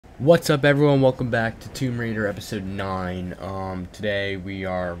What's up, everyone? Welcome back to Tomb Raider episode 9. Today we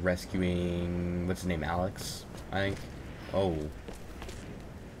are rescuing, what's his name, Alex, I think. Oh,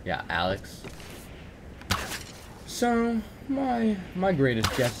 yeah, Alex. So, my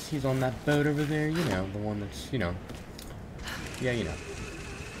greatest guess, he's on that boat over there, you know, the one that's, yeah, you know.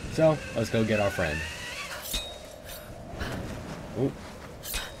 So, let's go get our friend. Oh.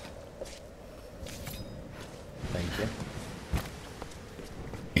 Thank you.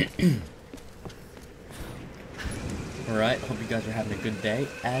 Alright, hope you guys are having a good day,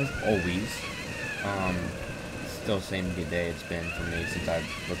 as always. Still the same good day it's been for me since I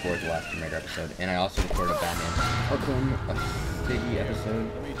recorded the last Tomb Raider episode. And I also recorded a Batman Arkham City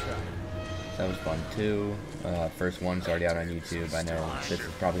episode. So that was fun too. First one's already out on YouTube. I know this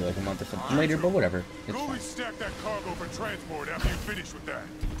is probably like a month or something later, but whatever. It's fine. Stack that cargo for transport after you finish with that.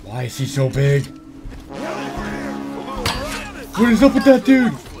 Why is he so big? What is up with that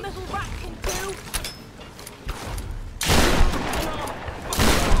dude?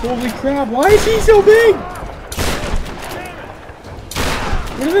 Holy crap, why is he so big?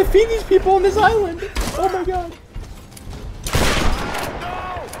 What do they feed these people on this island? Oh my god.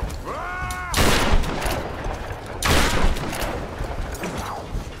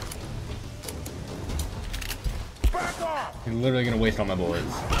 You're literally gonna waste all my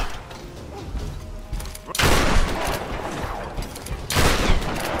bullets.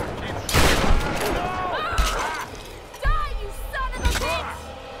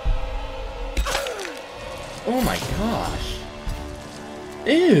 Oh my gosh.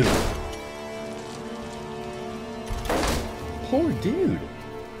 Ew. Poor dude.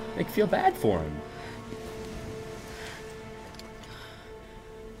 I feel bad for him.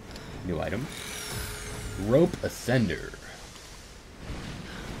 New item. Rope Ascender.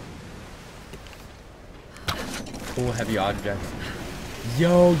 Cool heavy objects.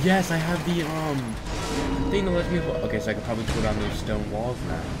 Yo, yes, I have the thing that lets me hold. Okay, so I could probably put on those stone walls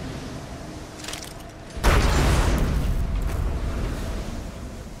now.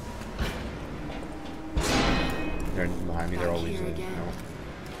 Behind me, they're always no.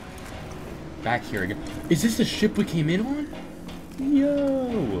 Back here again. Is this the ship we came in on?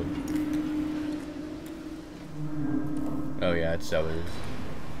 Yo! Oh yeah, it so is.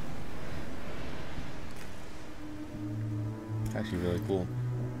 It's actually really cool.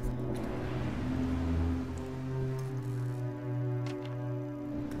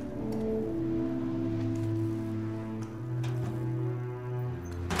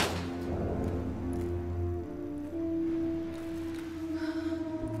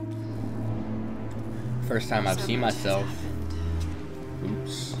 First time I've seen myself.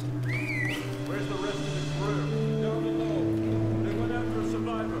 Oops. Where's the rest of the crew? Down below. They went after a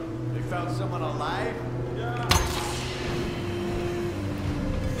survivor. They found someone alive? Yeah.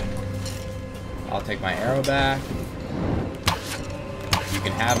 I'll take my arrow back. You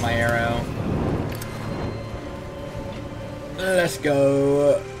can have my arrow. Let's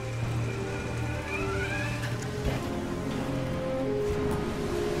go.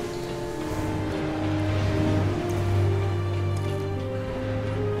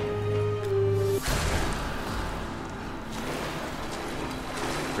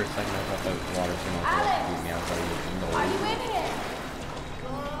 For a second, I thought that water was gonna beat me out. Are you in here?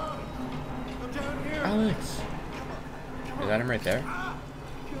 I'm down here. Alex! Is that him right there?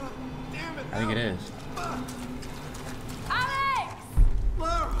 Damn it. I think it is. Alex!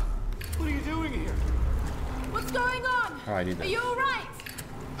 Lara, what are you doing here? What's going on? How do I do that? Are you alright?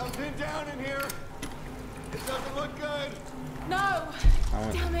 I'm pinned down in here. It doesn't look good. No.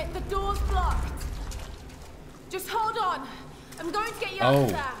 Damn it, the door's blocked. Just hold on. I'm going to get you out of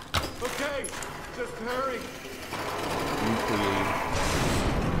there. Okay, just hurry.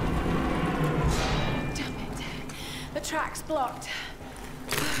 Damn it. The track's blocked.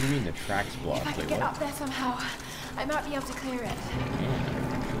 What do you mean the track's blocked? If I can get up there somehow, I might be able to clear it.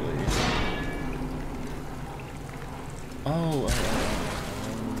 Actually. Oh.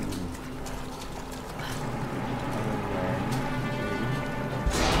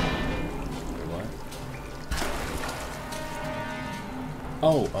 What?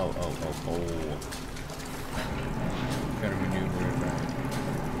 Oh. Gotta maneuver it right.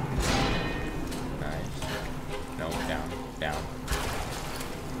 Nice. No, down.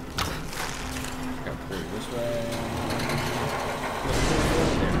 Gotta pull it this way. There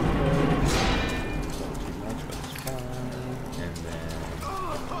we go. Not too much, but it's fine. And then.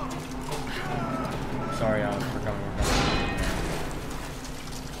 Sorry, we're coming.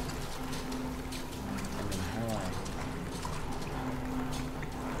 And then how do I.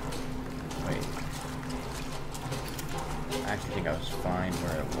 Wait. I actually think I was fine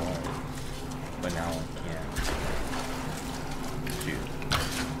where it was. but now I can't. Shoot.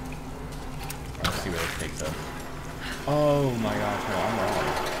 Let's see where this takes us. Oh my gosh, no, I'm wrong.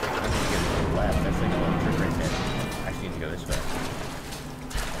 I need to go to the left. That's like a little trick right there. I actually need to go this way.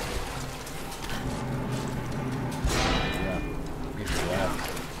 Yeah, get to the left.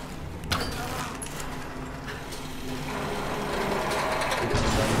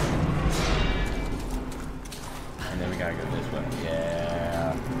 And then we gotta go this way.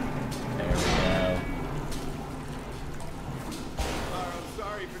 Yeah. There we go. Lara, I'm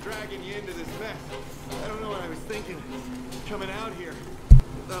sorry for dragging you into this mess. I don't know what I was thinking. Coming out here. I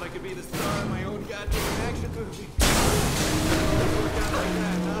thought I could be the star of my own goddamn action movie. Let's work out like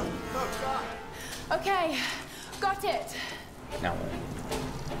that, huh? Oh, God. Okay, got it. Now what?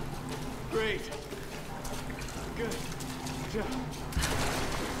 Great. Good. Good job.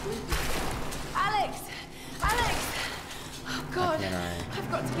 Alex! Alex! Oh, God. Why can't I? I've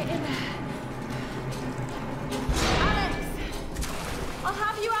got to get in there. Alex! I'll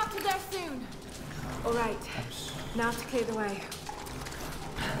have you out of there soon. All right. Now to clear the way.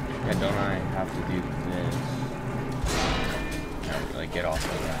 Yeah, don't I have to do this? No, like get off of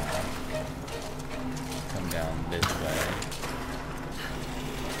that. Come down this way.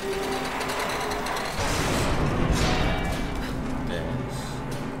 This.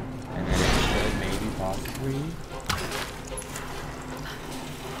 And then it should maybe possibly.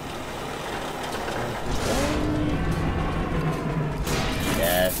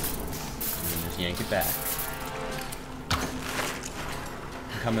 Yes. And then just yank it back.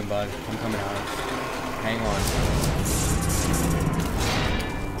 I'm coming, bud. I'm coming, Alex. Hang on.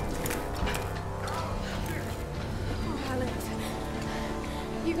 Oh, Alex.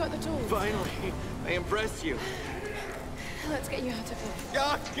 You got the tools. Finally, I impressed you. Let's get you out of here.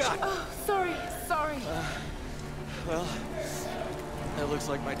 Oh, God. Oh, sorry. Sorry. Well, that looks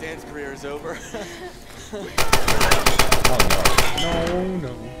like my dance career is over. Oh, no. No,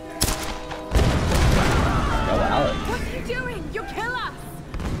 no. Go, Alex. What are you doing? You'll kill us.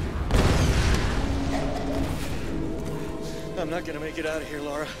 I'm not gonna make it out of here,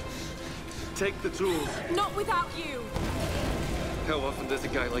 Lara. Take the tools. Not without you. How often does a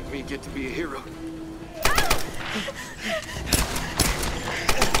guy like me get to be a hero?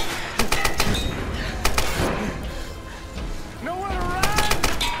 Nowhere to run!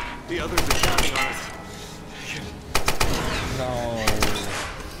 The others are counting on us. No.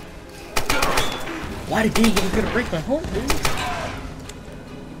 Why the game was gonna break my heart, dude?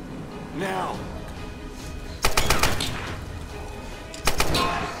 Now.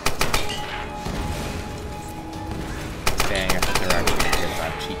 Dang, I thought they were actually gonna get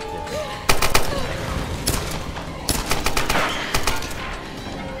that cheat this.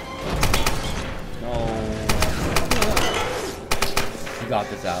 No. You got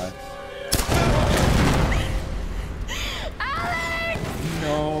this, Alex. Alex!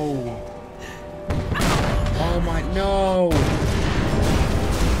 No. Oh my, no.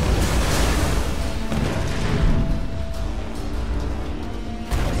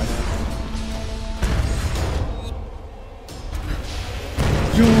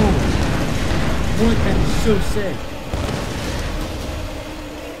 Yo! What? That's so sick.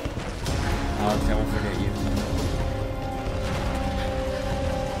 Alex, I won't forget you.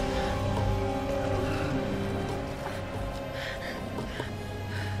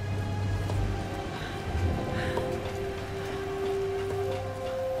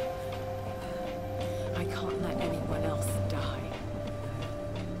 I can't let anyone else die.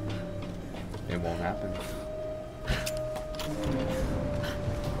 It won't happen.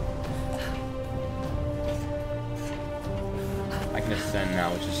 I can ascend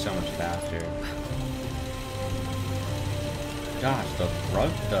now, which is so much faster. Gosh, the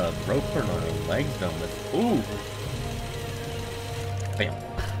rope burn on the legs though. Ooh! Bam.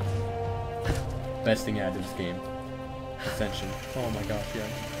 Best thing I had in this game. Ascension. Oh my gosh, yeah.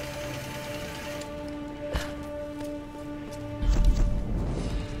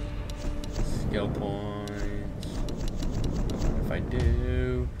 Skill points. What if I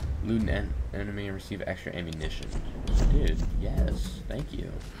do? Loot an enemy and receive extra ammunition. Dude, yes. Thank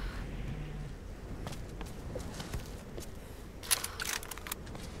you.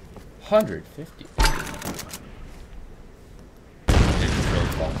 $150. Didn't really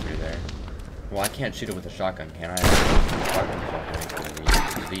fall through there. Well, I can't shoot it with a shotgun, can I? Shotgun's not going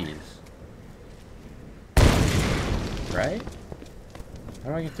to these. Right? How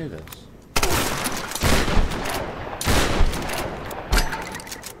do I get through this?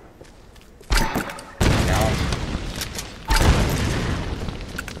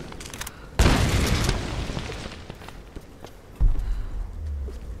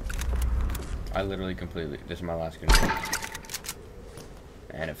 I literally completely. This is my last grenade.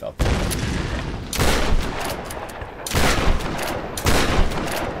 And it fell.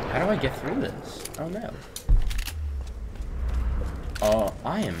 How do I get through this? Oh no. Oh,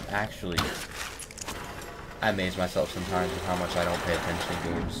 I am actually. I amaze myself sometimes with how much I don't pay attention to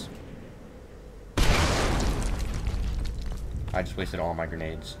games. I just wasted all my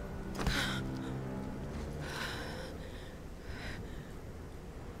grenades.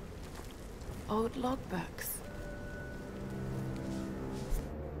 Old logbooks.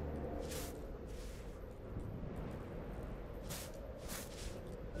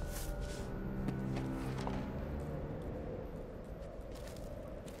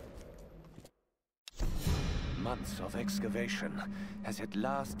 Months of excavation has at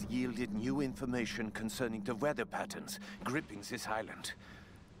last yielded new information concerning the weather patterns gripping this island.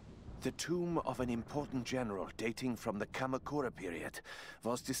 The tomb of an important general dating from the Kamakura period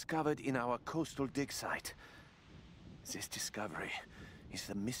was discovered in our coastal dig site. This discovery is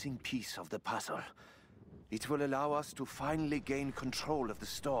the missing piece of the puzzle. It will allow us to finally gain control of the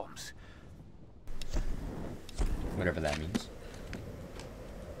storms. Whatever that means.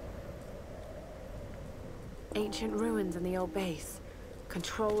 Ancient ruins in the old base.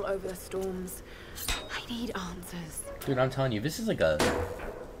 Control over the storms. I need answers. Dude, I'm telling you, this is like a...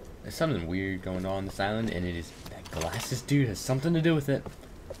 There's something weird going on this island, and it is... That glasses dude has something to do with it.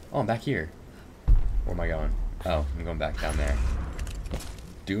 Oh, I'm back here. Where am I going? Oh, I'm going back down there.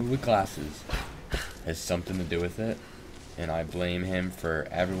 Dude with glasses has something to do with it, and I blame him for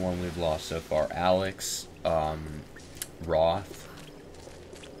everyone we've lost so far. Alex, Roth.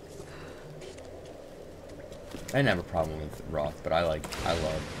 I didn't have a problem with Roth, but I love,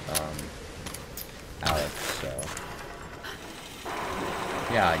 Alex, so.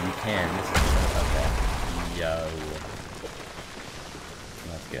 Yeah, you can. This is, okay. Yo.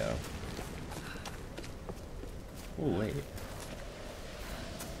 Let's go. Oh, wait.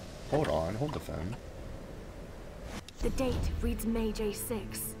 Hold on, hold the phone. The date reads May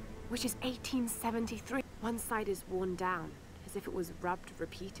J6, which is 1873. One side is worn down, as if it was rubbed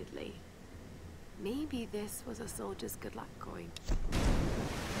repeatedly. Maybe this was a soldier's good luck coin.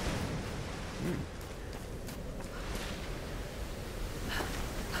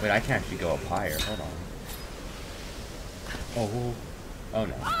 Wait, I can actually go up higher. Hold on. Oh, oh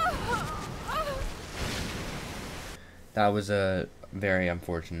no. That was a very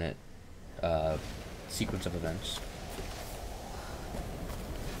unfortunate sequence of events.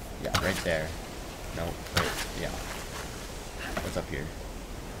 Yeah, right there. Nope. Wait, yeah. What's up here?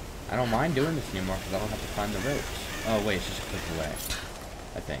 I don't mind doing this anymore because I don't have to find the ropes. Oh wait, it's just a click away.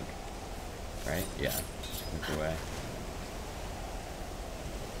 I think. Right? Yeah, just a click away.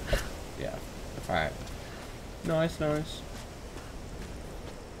 Yeah. Alright. Nice, nice.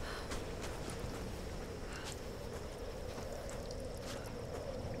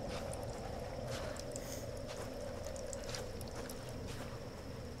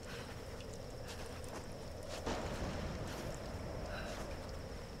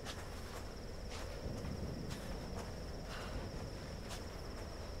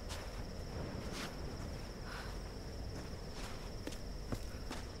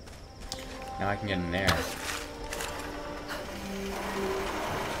 Now I can get in there.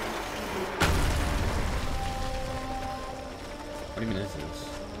 What do you mean this is?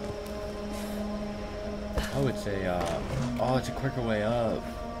 Oh, it's a, oh, it's a quicker way up.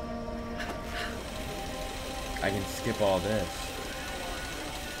 I can skip all this.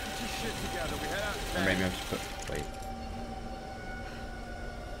 Or maybe I'm just wait.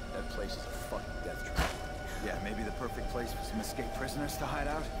 That place is a fucking death trap. Yeah, maybe the perfect place for some escaped prisoners to hide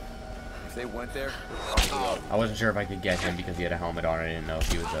out. If they went there, I wasn't sure if I could get him because he had a helmet on. I didn't know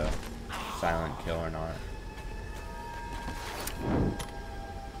if he was a silent kill or not.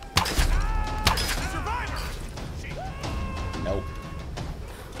 Nope.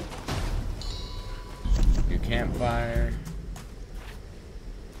 New campfire.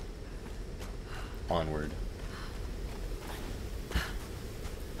 Onward.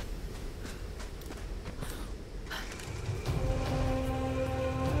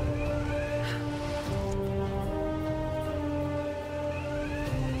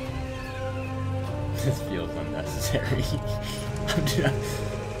 This feels unnecessary. I'm just...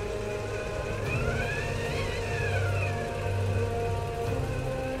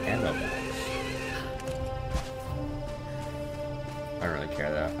 Ammo bags. I don't really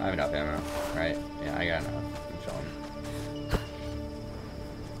care though. I have enough ammo, right? Yeah, I got enough. I'm chilling.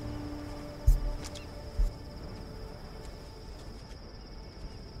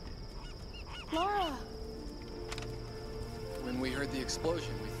 Lara! When we heard the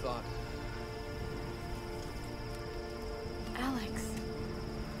explosion, we thought Alex.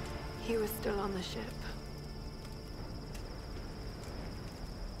 He was still on the ship.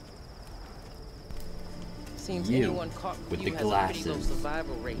 Seems You, anyone caught with you the has a pretty low glasses.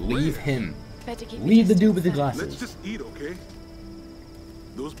 survival rate. Leave him. Better keep Leave the your dude with the distance then. glasses. Let's just eat, okay?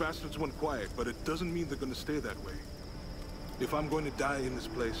 Those bastards went quiet, but it doesn't mean they're gonna stay that way. If I'm going to die in this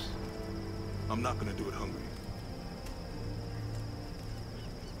place, I'm not gonna do it hungry.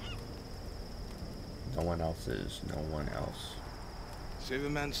 No one else is. No one else. Save a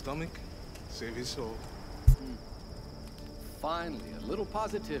man's stomach, save his soul. Finally, a little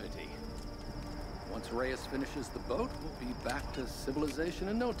positivity. Once Reyes finishes the boat, we'll be back to civilization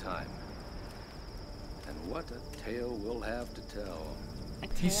in no time. And what a tale we'll have to tell.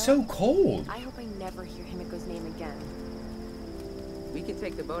 He's so cold. I hope I never hear Himiko's name again. We can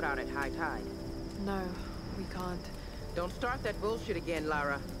take the boat out at high tide. No, we can't. Don't start that bullshit again,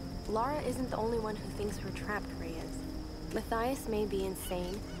 Lara. Lara isn't the only one who thinks we're trapped, Reyes. Matthias may be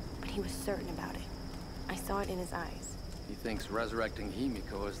insane, but he was certain about it. I saw it in his eyes. He thinks resurrecting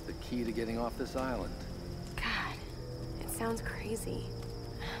Himiko is the key to getting off this island. God, it sounds crazy.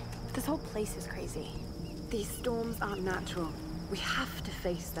 This whole place is crazy. These storms aren't natural. We have to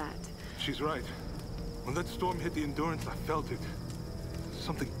face that. She's right. When that storm hit the Endurance, I felt it.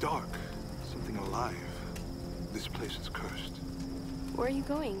 Something dark, something alive. This place is cursed. Where are you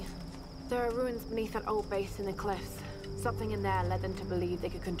going? There are ruins beneath that old base in the cliffs. Something in there led them to believe they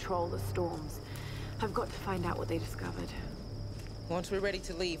could control the storms. I've got to find out what they discovered. Once we're ready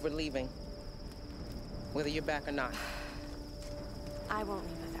to leave, we're leaving. Whether you're back or not. I won't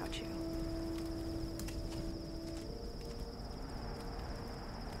leave without you.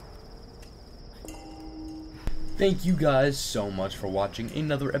 Thank you guys so much for watching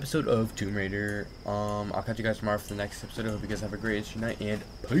another episode of Tomb Raider. I'll catch you guys tomorrow for the next episode. I hope you guys have a great night and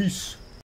peace.